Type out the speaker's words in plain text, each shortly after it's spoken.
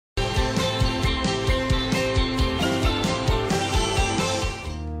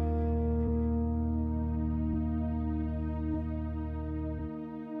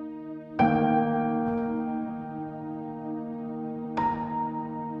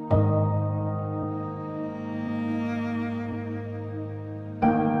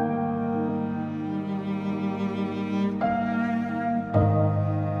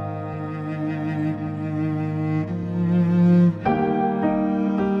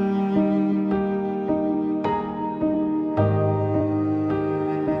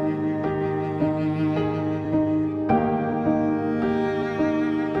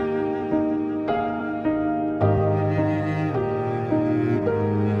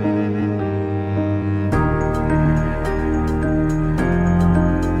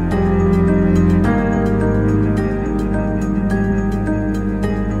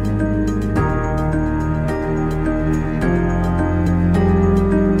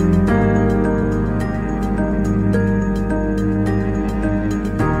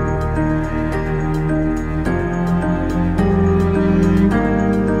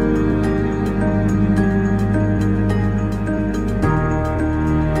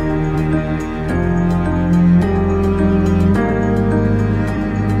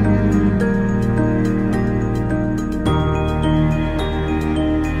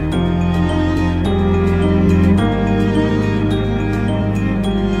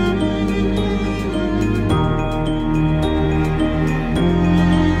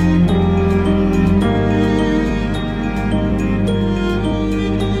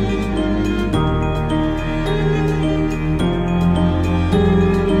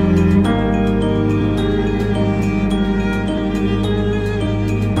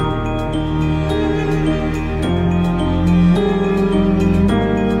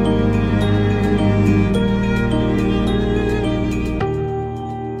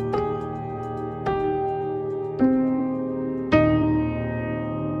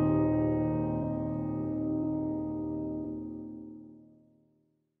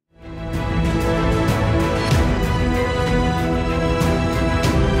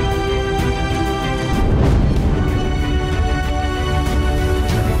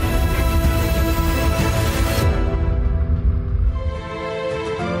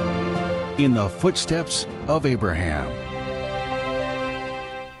in the footsteps of Abraham.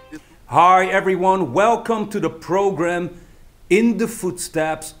 Hi everyone, welcome to the program In the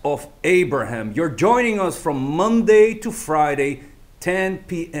Footsteps of Abraham. You're joining us from Monday to Friday, 10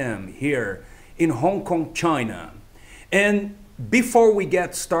 p.m. here in Hong Kong, China. And before we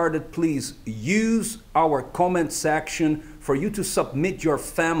get started, please use our comment section for you to submit your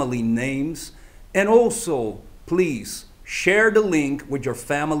family names. And also, please share the link with your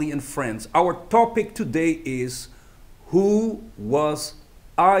family and friends. Our topic today is, who was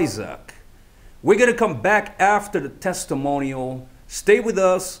Isaac? We're going to come back after the testimonial. Stay with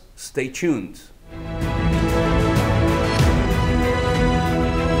us. Stay tuned.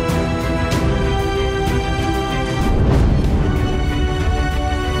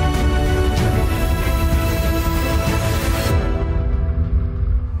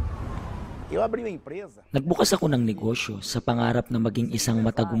 Nagbukas ako ng negosyo sa pangarap na maging isang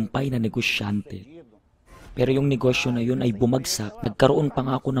matagumpay na negosyante. Pero yung negosyo na yun ay bumagsak. Nagkaroon pa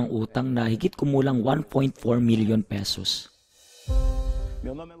nga ako ng utang na higit kumulang 1.4 million pesos.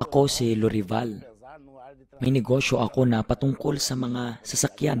 Ako si Lorival. May negosyo ako na patungkol sa mga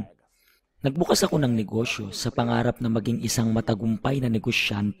sasakyan. Nagbukas ako ng negosyo sa pangarap na maging isang matagumpay na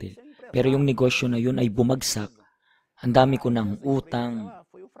negosyante. Pero yung negosyo na yun ay bumagsak. Ang dami ko ng utang.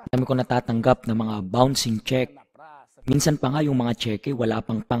 Ang dami ko natatanggap ng mga bouncing check. Minsan pa nga yung mga cheque wala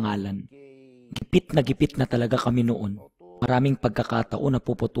pang pangalan. Gipit na talaga kami noon. Maraming pagkakataon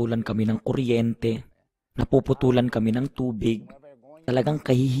napuputulan kami ng kuryente, napuputulan kami ng tubig, talagang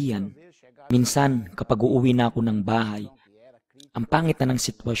kahihiyan. Minsan, kapag uuwi na ako ng bahay, ang pangit na ng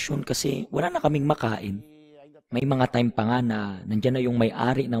sitwasyon kasi wala na kaming makain. May mga time pa nga na nandyan na yung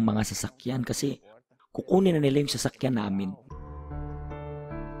may-ari ng mga sasakyan kasi kukunin na nila yung sasakyan namin.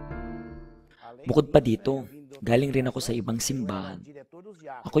 Bukod pa dito, galing rin ako sa ibang simbahan.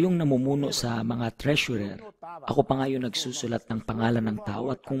 Ako yung namumuno sa mga treasurer. Ako pa nga yung nagsusulat ng pangalan ng tao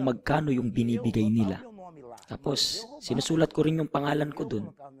at kung magkano yung binibigay nila. Tapos, sinusulat ko rin yung pangalan ko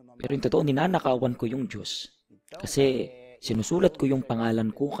dun. Pero yung totoo, ninanakawan ko yung Diyos. Kasi, sinusulat ko yung pangalan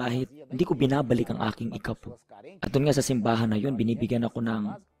ko kahit hindi ko binabalik ang aking ikapo. At dun nga sa simbahan na yun, binibigyan ako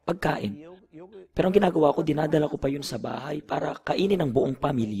ng pagkain. Pero ang ginagawa ko, dinadala ko pa yun sa bahay para kainin ang buong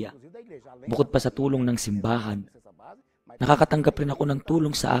pamilya. Bukod pa sa tulong ng simbahan, nakakatanggap rin ako ng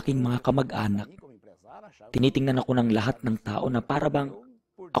tulong sa aking mga kamag-anak. Tinitingnan ako ng lahat ng tao na para bang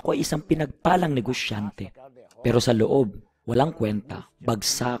ako ay isang pinagpalang negosyante. Pero sa loob, walang kwenta,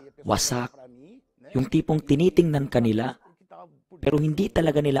 bagsak, wasak. Yung tipong tinitingnan kanila, pero hindi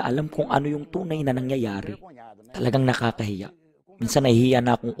talaga nila alam kung ano yung tunay na nangyayari. Talagang nakakahiya. Minsan nahihiya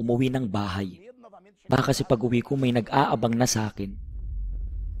na akong umuwi ng bahay. Baka kasi pag-uwi ko may nag-aabang na sa akin.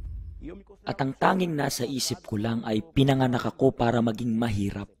 At ang tanging nasa isip ko lang ay pinanganak ako para maging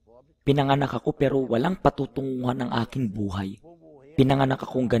mahirap. Pinanganak ako pero walang patutunguhan ng aking buhay. Pinanganak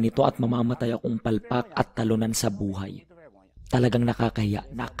akong ganito at mamamatay akong palpak at talunan sa buhay. Talagang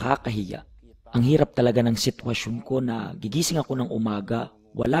nakakahiya. Ang hirap talaga ng sitwasyon ko na gigising ako ng umaga,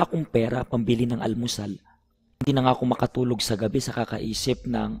 wala akong pera pambili ng almusal. Hindi na nga ako makatulog sa gabi sa kakaisip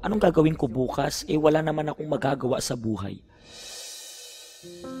ng anong gagawin ko bukas, wala naman akong magagawa sa buhay.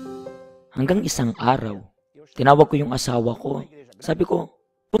 Hanggang isang araw, tinawag ko yung asawa ko. Sabi ko,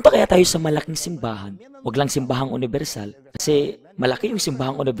 punta kaya tayo sa malaking simbahan. Huwag lang simbahang universal. Kasi malaki yung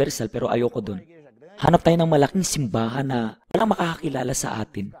simbahang universal pero ayoko dun. Hanap tayo ng malaking simbahan na walang makakakilala sa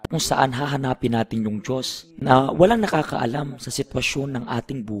atin. Kung saan hahanapin natin yung Diyos na walang nakakaalam sa sitwasyon ng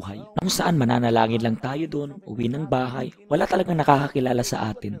ating buhay. Kung saan mananalangin lang tayo dun, uwi ng bahay. Wala talagang nakakakilala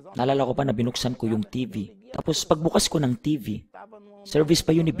sa atin. Naalala ko pa na binuksan ko yung TV. Tapos pagbukas ko ng TV, service pa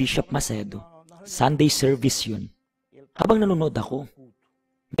yun ni Bishop Macedo. Sunday service yun. Habang nanonood ako,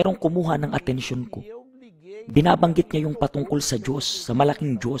 merong kumuha ng atensyon ko. Binabanggit niya yung patungkol sa Diyos, sa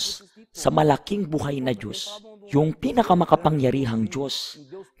malaking Diyos, sa malaking buhay na Diyos. Yung pinakamakapangyarihang Diyos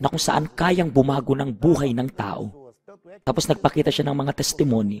na kung saan kayang bumago ng buhay ng tao. Tapos nagpakita siya ng mga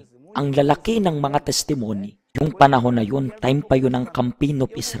testimony. Ang lalaki ng mga testimony. Yung panahon na yun, time pa yun ng Campaign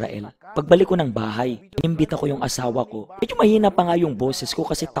of Israel. Pagbalik ko ng bahay, inimbita ko yung asawa ko. Medyo mahina pa nga yung boses ko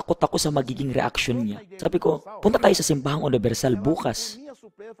kasi takot ako sa magiging reaksyon niya. Sabi ko, punta tayo sa simbahang universal bukas.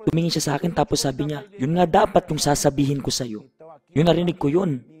 Tumingin siya sa akin tapos sabi niya, yun nga dapat yung sasabihin ko sa'yo. Yung narinig ko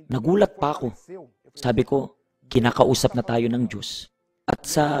yun, nagulat pa ako. Sabi ko, kinakausap na tayo ng Diyos. At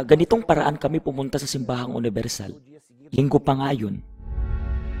sa ganitong paraan kami pumunta sa simbahang universal. Linggo pa nga yun.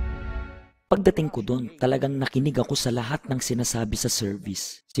 Pagdating ko doon, talagang nakinig ako sa lahat ng sinasabi sa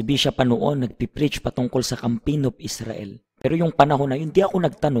service. Si Bishop pa noon nagpipreach patungkol sa Campaign of Israel. Pero yung panahon na yun, di ako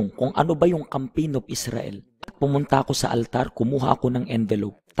nagtanong kung ano ba yung Campaign of Israel. At pumunta ako sa altar, kumuha ako ng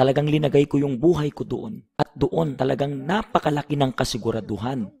envelope. Talagang linagay ko yung buhay ko doon. At doon talagang napakalaki ng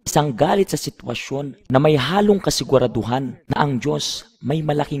kasiguraduhan. Isang galit sa sitwasyon na may halong kasiguraduhan na ang Diyos may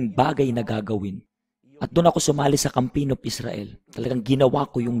malaking bagay na gagawin. At doon ako sumali sa Campaign of Israel. Talagang ginawa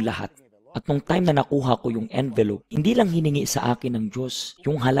ko yung lahat. At nung time na nakuha ko yung envelope, hindi lang hiningi sa akin ng Diyos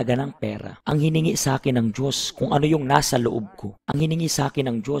yung halaga ng pera. Ang hiningi sa akin ng Diyos kung ano yung nasa loob ko. Ang hiningi sa akin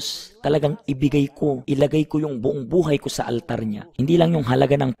ng Diyos, talagang ibigay ko, ilagay ko yung buong buhay ko sa altar niya. Hindi lang yung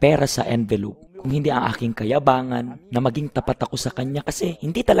halaga ng pera sa envelope. Kung hindi ang aking kayabangan, na maging tapat ako sa Kanya kasi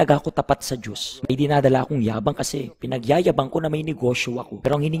hindi talaga ako tapat sa Diyos. May dinadala akong yabang kasi pinagyayabang ko na may negosyo ako.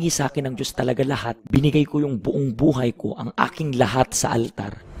 Pero ang hiningi sa akin ng Diyos talaga lahat, binigay ko yung buong buhay ko, ang aking lahat sa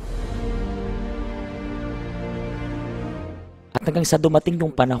altar. At hanggang sa dumating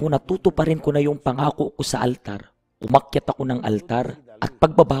yung panahon na tutuparin ko na yung pangako ko sa altar, umakyat ako ng altar at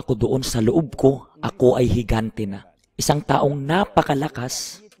pagbaba ko doon sa loob ko, ako ay higante na. Isang taong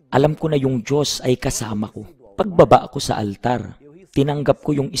napakalakas, alam ko na yung Diyos ay kasama ko. Pagbaba ako sa altar, tinanggap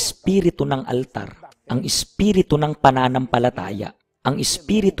ko yung espiritu ng altar, ang espiritu ng pananampalataya, ang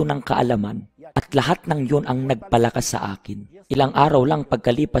espiritu ng kaalaman, at lahat ng yon ang nagpalakas sa akin. Ilang araw lang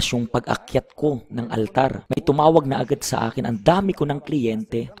pagkalipas yung pag-akyat ko ng altar, may tumawag na agad sa akin. Ang dami ko ng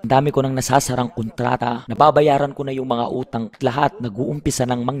kliyente, ang dami ko ng nasasarang kontrata, nababayaran ko na yung mga utang, lahat nag-uumpisa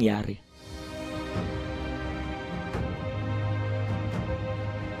ng mangyari.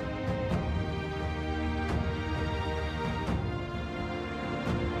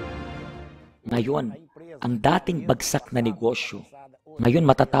 Ngayon, ang dating bagsak na negosyo, ngayon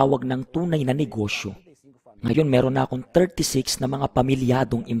matatawag ng tunay na negosyo. Ngayon meron na akong 36 na mga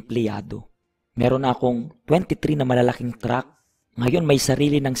pamilyadong empleyado. Meron na akong 23 na malalaking truck. Ngayon may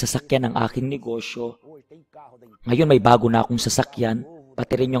sarili ng sasakyan ang aking negosyo. Ngayon may bago na akong sasakyan,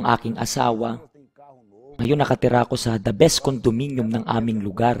 pati rin yung aking asawa. Ngayon nakatira ako sa the best condominium ng aming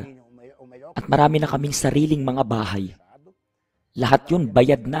lugar. At marami na kaming sariling mga bahay. Lahat yun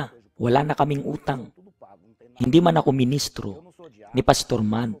bayad na, wala na kaming utang. Hindi man ako ministro, ni Pastor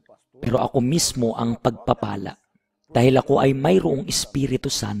Man, pero ako mismo ang pagpapala. Dahil ako ay mayroong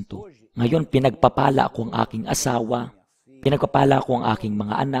Espiritu Santo. Ngayon pinagpapala ako ang aking asawa, pinagpapala ako ang aking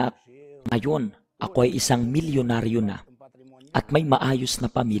mga anak. Ngayon, ako ay isang milyonaryo na at may maayos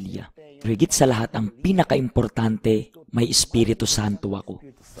na pamilya. Higit sa lahat, ang pinaka-importante, may Espiritu Santo ako.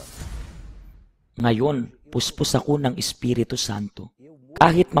 Ngayon, puspos ako ng Espiritu Santo.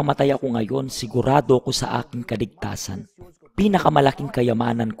 Kahit mamatay ako ngayon, sigurado ako sa aking kaligtasan. Pinakamalaking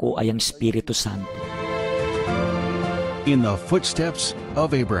kayamanan ko ay ang Espiritu Santo. In the footsteps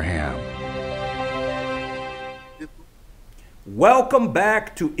of Abraham. Welcome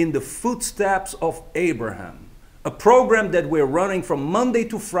back to In the Footsteps of Abraham, a program that we're running from Monday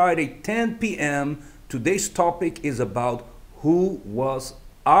to Friday, 10 p.m. Today's topic is about who was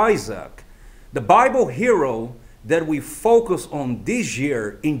Isaac. The Bible hero that we focus on this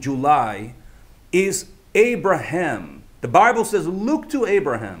year in July is Abraham. The Bible says, look to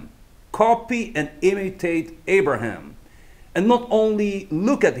Abraham, copy and imitate Abraham. And not only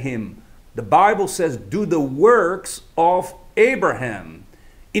look at him, the Bible says, do the works of Abraham.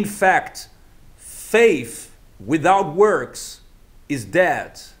 In fact, faith without works is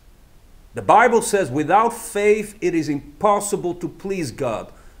dead. The Bible says, without faith it is impossible to please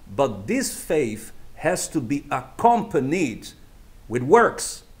God. But this faith has to be accompanied with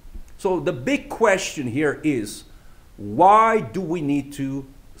works. So the big question here is, why do we need to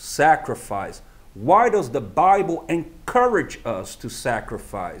sacrifice? Why does the Bible encourage us to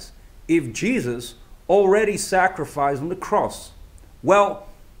sacrifice if Jesus already sacrificed on the cross? Well,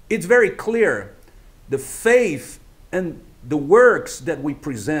 it's very clear. The faith and the works that we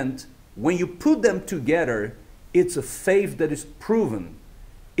present, when you put them together, it's a faith that is proven.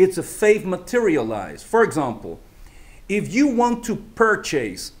 It's a faith materialized. For example, if you want to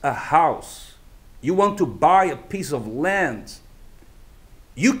purchase a house, you want to buy a piece of land,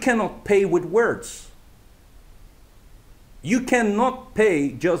 you cannot pay with words. You cannot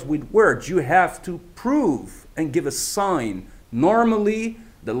pay just with words. You have to prove and give a sign. Normally,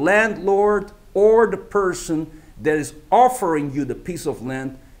 the landlord or the person that is offering you the piece of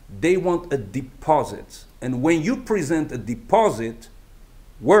land, they want a deposit. And when you present a deposit,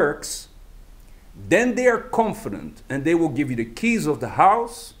 works, then they are confident and they will give you the keys of the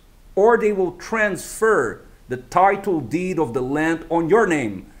house, or they will transfer the title deed of the land on your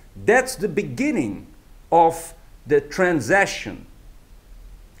name. That's the beginning of the transaction.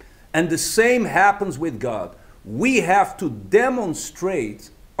 And the same happens with God. We have to demonstrate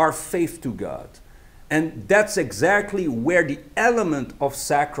our faith to God. And that's exactly where the element of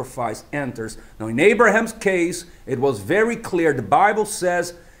sacrifice enters. Now, in Abraham's case, it was very clear. The Bible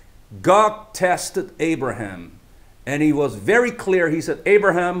says God tested Abraham. And he was very clear. He said,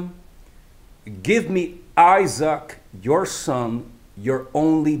 Abraham, give me Isaac, your son, your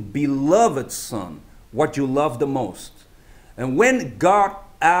only beloved son, what you love the most. And when God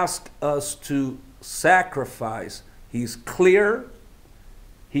asks us to sacrifice, he's clear.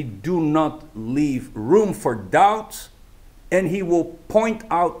 He do not leave room for doubt, and he will point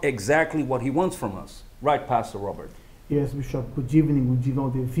out exactly what he wants from us. Right, Pastor Robert? Yes, Bishop. Good evening, all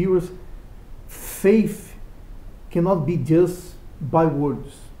the viewers. Faith cannot be just by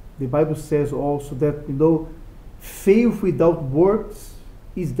words. The Bible says also that, faith without works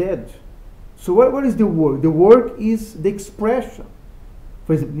is dead. So what is the work? The work is the expression.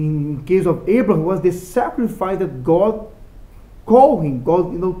 For example, in case of Abraham, was the sacrifice that God called him,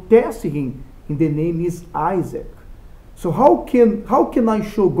 God, tested him, and the name is Isaac. So how can I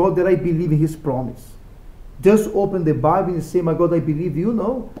show God that I believe in his promise? Just open the Bible and say, my God, I believe you?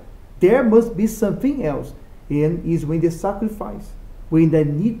 No. There must be something else. And is when the sacrifice, when I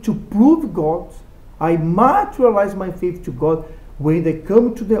need to prove God, I materialize my faith to God. When they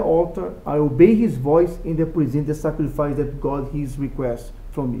come to the altar, I obey his voice and I present the sacrifice that God his request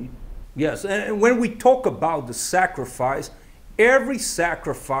from me. Yes, and when we talk about the sacrifice, every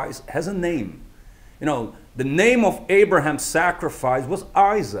sacrifice has a name. The name of Abraham's sacrifice was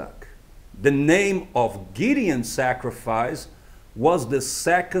Isaac. The name of Gideon's sacrifice was the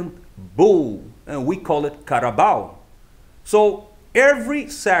second bull, and we call it Carabao. So every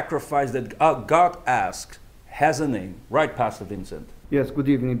sacrifice that God asks has a name. Right, Pastor Vincent? Yes, good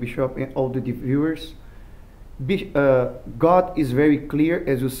evening, Bishop, and all the viewers. God is very clear,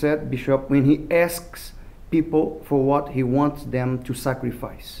 as you said, Bishop, when he asks people for what he wants them to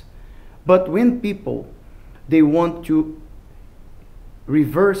sacrifice. But when people, they want to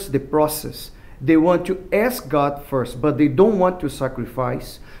reverse the process, they want to ask God first, but they don't want to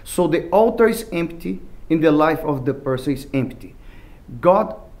sacrifice, so the altar is empty and the life of the person is empty.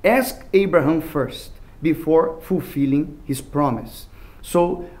 God asked Abraham first before fulfilling his promise.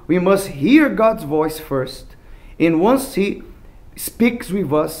 So we must hear God's voice first, and once he speaks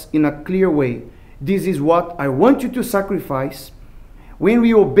with us in a clear way, this is what I want you to sacrifice. When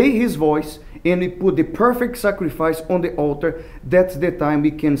we obey his voice and we put the perfect sacrifice on the altar, that's the time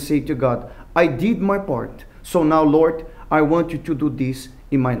we can say to God, I did my part. So now, Lord, I want you to do this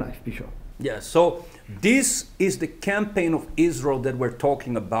in my life, Bishop. Yes, so this is the campaign of Israel that we're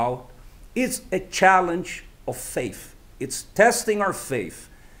talking about. It's a challenge of faith. It's testing our faith.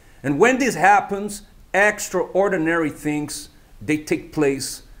 And when this happens, extraordinary things, they take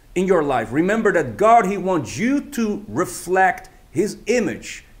place in your life. Remember that God, he wants you to reflect his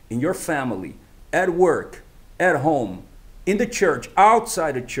image in your family, at work, at home, in the church,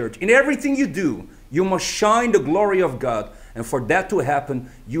 outside the church. In everything you do, you must shine the glory of God. And for that to happen,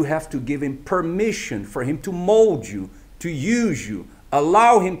 you have to give him permission for him to mold you, to use you,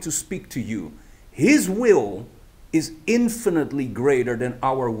 allow him to speak to you. His will is infinitely greater than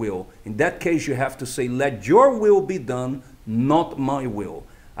our will. In that case, you have to say, let your will be done, not my will.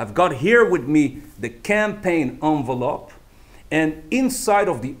 I've got here with me the campaign envelope. And inside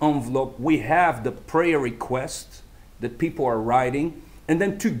of the envelope, we have the prayer requests that people are writing. And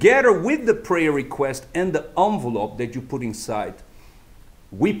then together with the prayer request and the envelope that you put inside,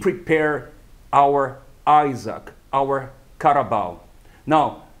 we prepare our Isaac, our Carabao.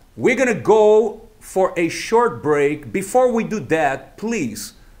 Now, we're going to go for a short break. Before we do that,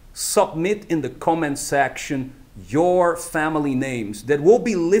 please submit in the comment section your family names that we'll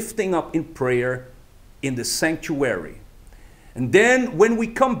be lifting up in prayer in the sanctuary. And then when we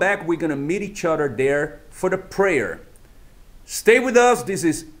come back, we're going to meet each other there for the prayer. Stay with us. This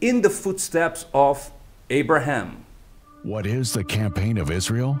is In the Footsteps of Abraham. What is the campaign of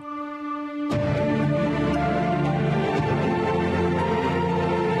Israel?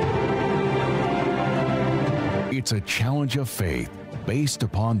 It's a challenge of faith based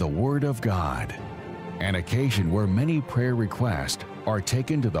upon the Word of God, an occasion where many prayer requests are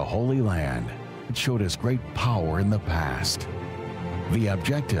taken to the Holy Land. It showed us great power in the past. The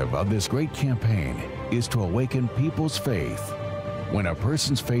objective of this great campaign is to awaken people's faith. When a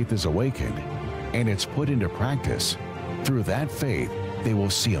person's faith is awakened and it's put into practice, through that faith, they will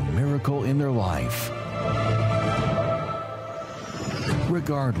see a miracle in their life.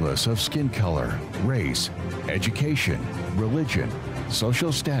 Regardless of skin color, race, education, religion,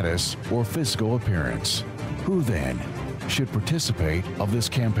 social status, or physical appearance, who then should participate of this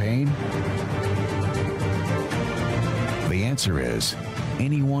campaign? The answer is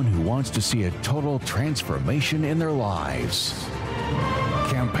anyone who wants to see a total transformation in their lives.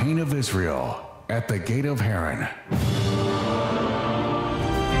 Campaign of Israel at the Gate of Haran.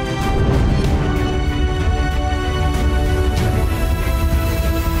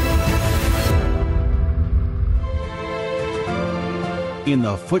 In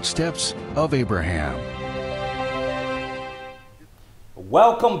the footsteps of Abraham.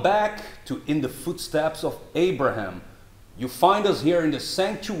 Welcome back to In the Footsteps of Abraham. You find us here in the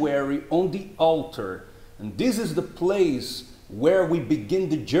sanctuary on the altar, and this is the place where we begin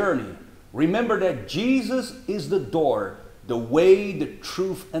the journey. Remember that Jesus is the door, the way, the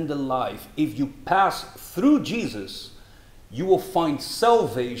truth, and the life. If you pass through Jesus, you will find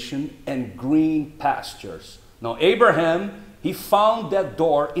salvation and green pastures. Now, Abraham, he found that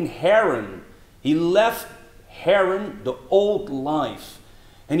door in Haran. He left Haran, the old life,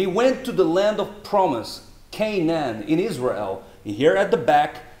 and he went to the land of promise, Canaan in Israel. Here at the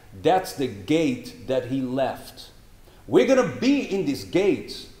back, that's the gate that he left. We're going to be in this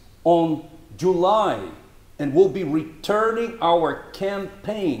gate on July, and we'll be returning our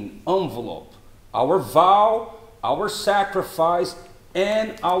campaign envelope, our vow, our sacrifice,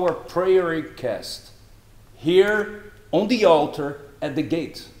 and our prayer request here on the altar at the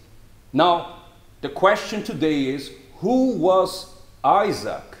gate. Now, the question today is, who was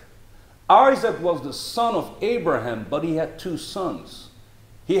Isaac? Isaac was the son of Abraham, but he had two sons.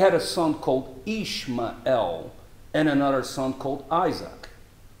 He had a son called Ishmael and another son called Isaac.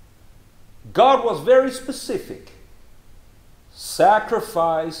 God was very specific.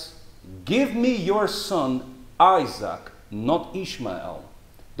 Sacrifice, give me your son Isaac, not Ishmael,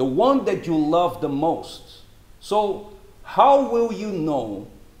 the one that you love the most. So, how will you know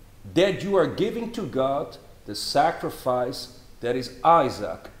that you are giving to God the sacrifice that is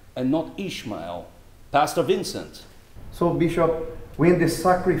Isaac and not Ishmael? Pastor Vincent. So, Bishop, when the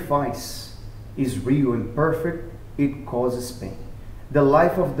sacrifice is real and perfect, it causes pain. The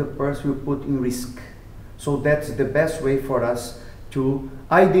life of the person will put in risk. So that's the best way for us to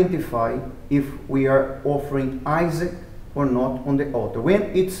identify if we are offering Isaac or not on the altar. When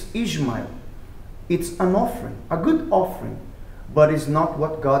it's Ishmael, it's an offering, a good offering, but it's not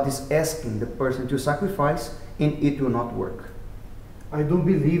what God is asking the person to sacrifice, and it will not work. I don't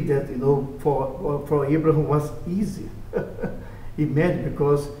believe that, for Abraham was easy. Imagine,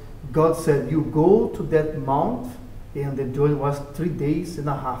 because God said, you go to that mount, and the journey was 3 days and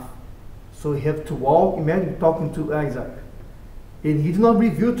a half. So he had to walk, imagine talking to Isaac. And he did not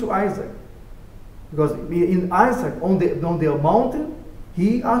reveal to Isaac. Because in Isaac, on the mountain,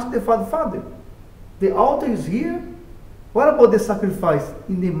 he asked the Father, the altar is here. What about the sacrifice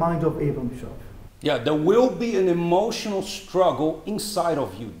in the mind of Abraham, Bishop? Yeah, there will be an emotional struggle inside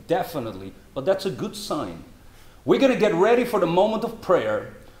of you, definitely. But that's a good sign. We're going to get ready for the moment of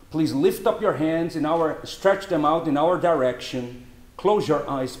prayer. Please lift up your hands, stretch them out in our direction. Close your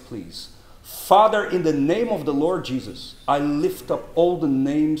eyes, please. Father, in the name of the Lord Jesus, I lift up all the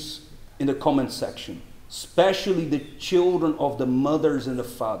names in the comment section, especially the children of the mothers and the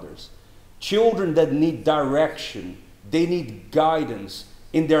fathers. Children that need direction, they need guidance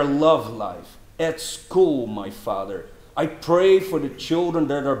in their love life, at school, my Father. I pray for the children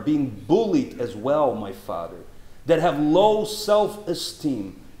that are being bullied as well, my Father, that have low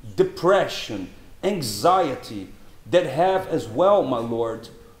self-esteem, depression, anxiety, that have as well, my Lord,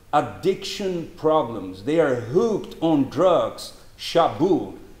 addiction problems. They are hooked on drugs,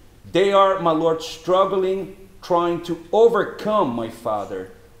 shabu. They are, my Lord, struggling, trying to overcome, my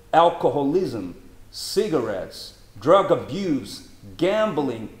Father, alcoholism, cigarettes, drug abuse,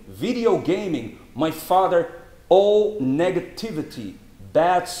 gambling, video gaming, my Father, all negativity,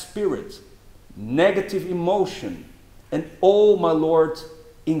 bad spirits, negative emotion, and all, my Lord,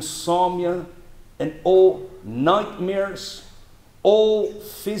 insomnia, and all nightmares, all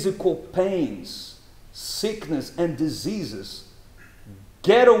physical pains, sickness and diseases.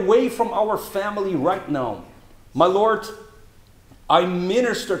 Get away from our family right now. My Lord, I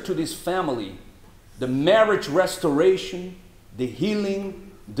minister to this family the marriage restoration, the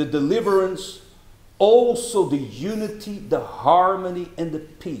healing, the deliverance, also the unity, the harmony, and the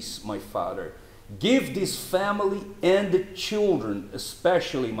peace, my Father. Give this family and the children,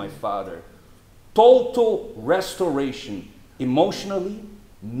 especially, my Father, total restoration, emotionally,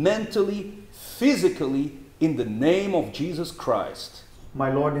 mentally, physically, in the name of Jesus Christ.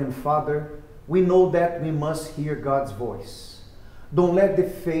 My Lord and Father, we know that we must hear God's voice. Don't let the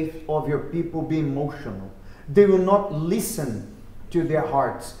faith of your people be emotional. They will not listen to their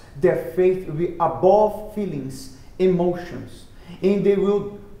hearts. Their faith will be above feelings, emotions. And they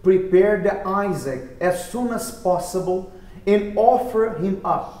will prepare the Isaac as soon as possible and offer him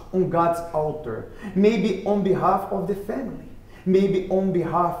up on God's altar, maybe on behalf of the family, maybe on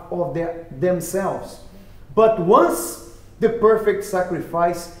behalf of themselves. But once the perfect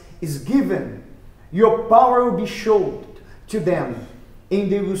sacrifice is given, your power will be showed to them,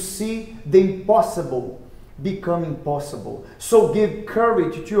 and they will see the impossible become possible. So give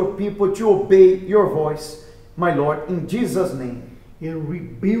courage to your people to obey your voice, my Lord, in Jesus' name. And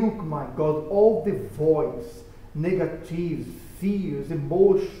rebuke, my God, all the voice, negatives, fears,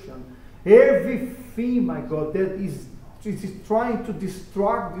 emotion, everything, my God, that is trying to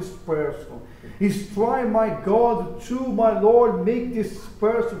distract this person. Is trying, my God, to, my Lord, make this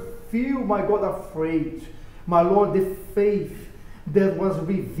person feel, my God, afraid. My Lord, the faith that was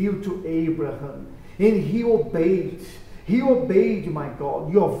revealed to Abraham, and he obeyed, my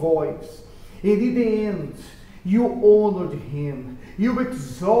God, your voice. And in the end, you honored him, you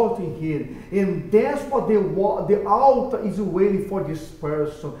exalted him, and that's what the altar is waiting for this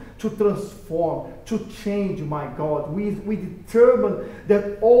person to transform, to change, my God. We determine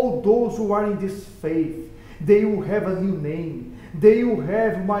that all those who are in this faith, they will have a new name. They will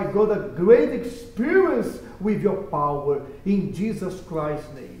have, my God, a great experience with your power, in Jesus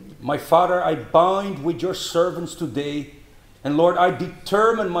Christ's name. My Father, I bind with your servants today, and Lord, I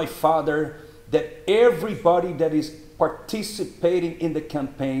determine, my Father, that everybody that is participating in the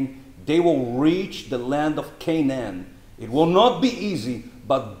campaign, they will reach the land of Canaan. It will not be easy,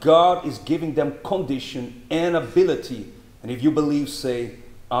 but God is giving them condition and ability. And if you believe, say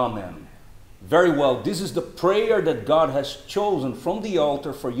Amen. Very well, this is the prayer that God has chosen from the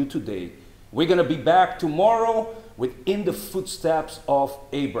altar for you today. We're going to be back tomorrow with In the Footsteps of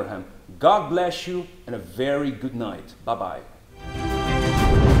Abraham. God bless you and a very good night. Bye-bye.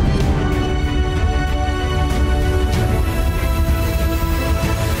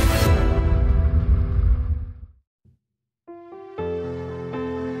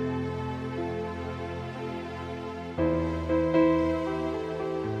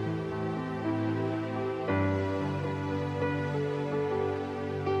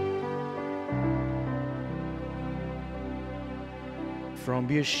 From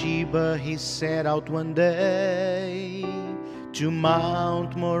Beersheba he set out one day, to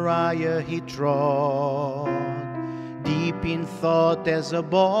Mount Moriah he trod. Deep in thought as a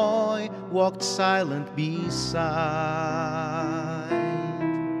boy, walked silent beside.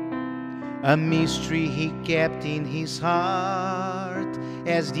 A mystery he kept in his heart,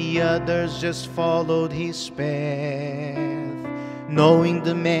 as the others just followed his path, knowing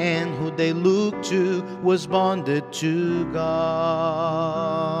the man who they looked to was bonded to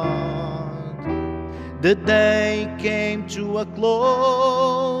God. The day came to a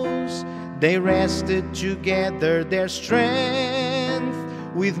close, they rested together their strength.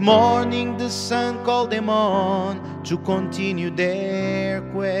 With morning the sun called them on to continue their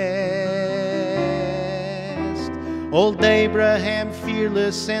quest. Old Abraham,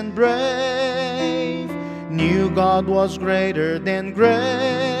 fearless and brave, knew God was greater than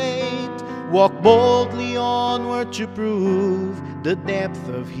great, walked boldly onward to prove the depth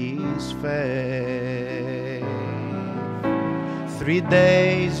of his faith. 3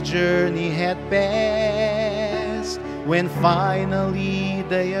 days' journey had passed when finally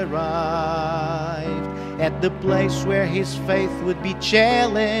they arrived at the place where his faith would be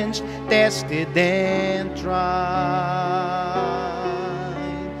challenged, tested and tried.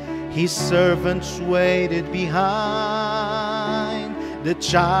 His servants waited behind the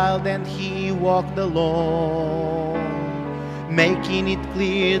child and he walked alone, making it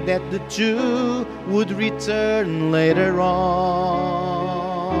clear that the two would return later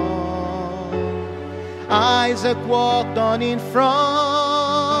on. Isaac walked on in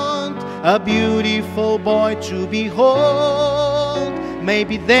front, a beautiful boy to behold.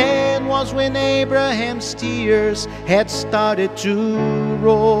 Maybe then was when Abraham's tears had started to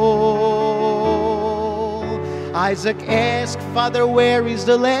roll. Isaac asked, "Father, where is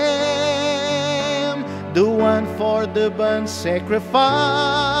the lamb, the one for the burnt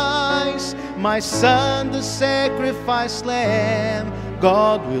sacrifice?" "My son, the sacrifice lamb,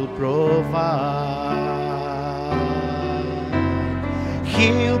 God will provide.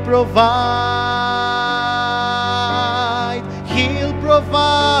 He'll provide, He'll provide.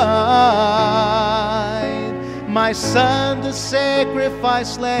 My son, the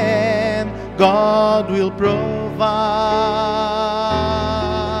sacrifice lamb, God will provide.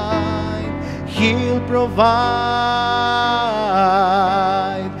 He'll provide,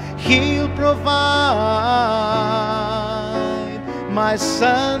 He'll provide. My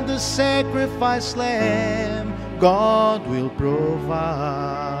son, the sacrifice lamb, God will provide.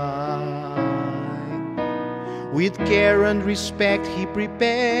 With care and respect he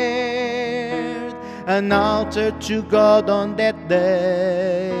prepared an altar to God on that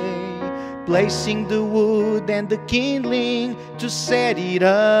day, placing the wood and the kindling to set it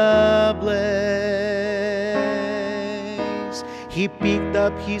ablaze. He picked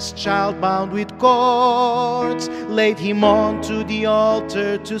up his child bound with cords, laid him onto the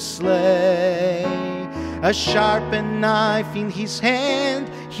altar to slay. A sharpened knife in his hand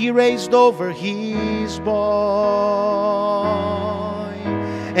he raised over his boy.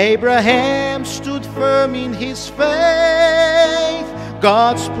 Abraham stood firm in his faith.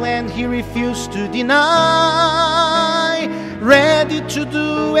 God's plan he refused to deny, ready to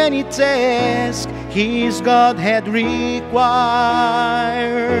do any task his God had required.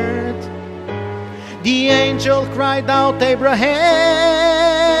 The angel cried out, Abraham,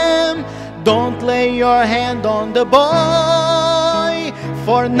 don't lay your hand on the boy,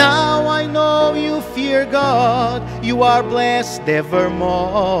 for now I know you fear God, you are blessed evermore.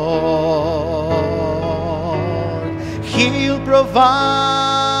 He'll provide,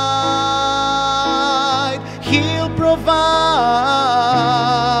 He'll provide.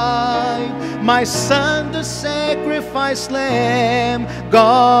 My son, the sacrifice lamb,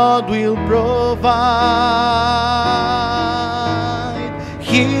 God will provide.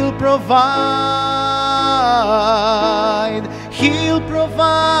 He'll provide, He'll provide.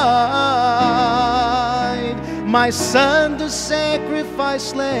 My son, the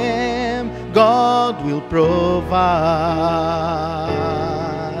sacrifice lamb, God will provide.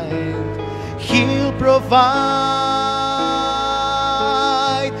 He'll provide,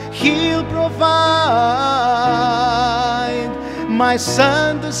 He'll provide. My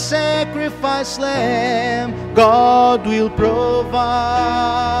son, the sacrifice lamb, God will provide.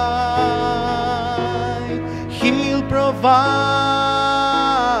 He'll provide,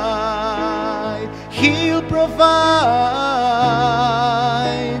 He'll provide.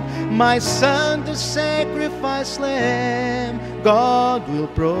 My son, the sacrifice lamb, God will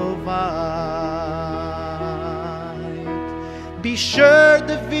provide. Be sure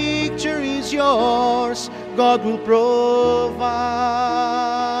the victory is yours, God will provide.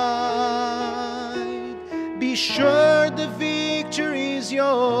 Be sure the victory is yours,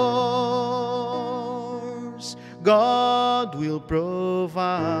 God will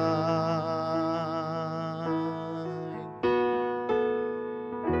provide.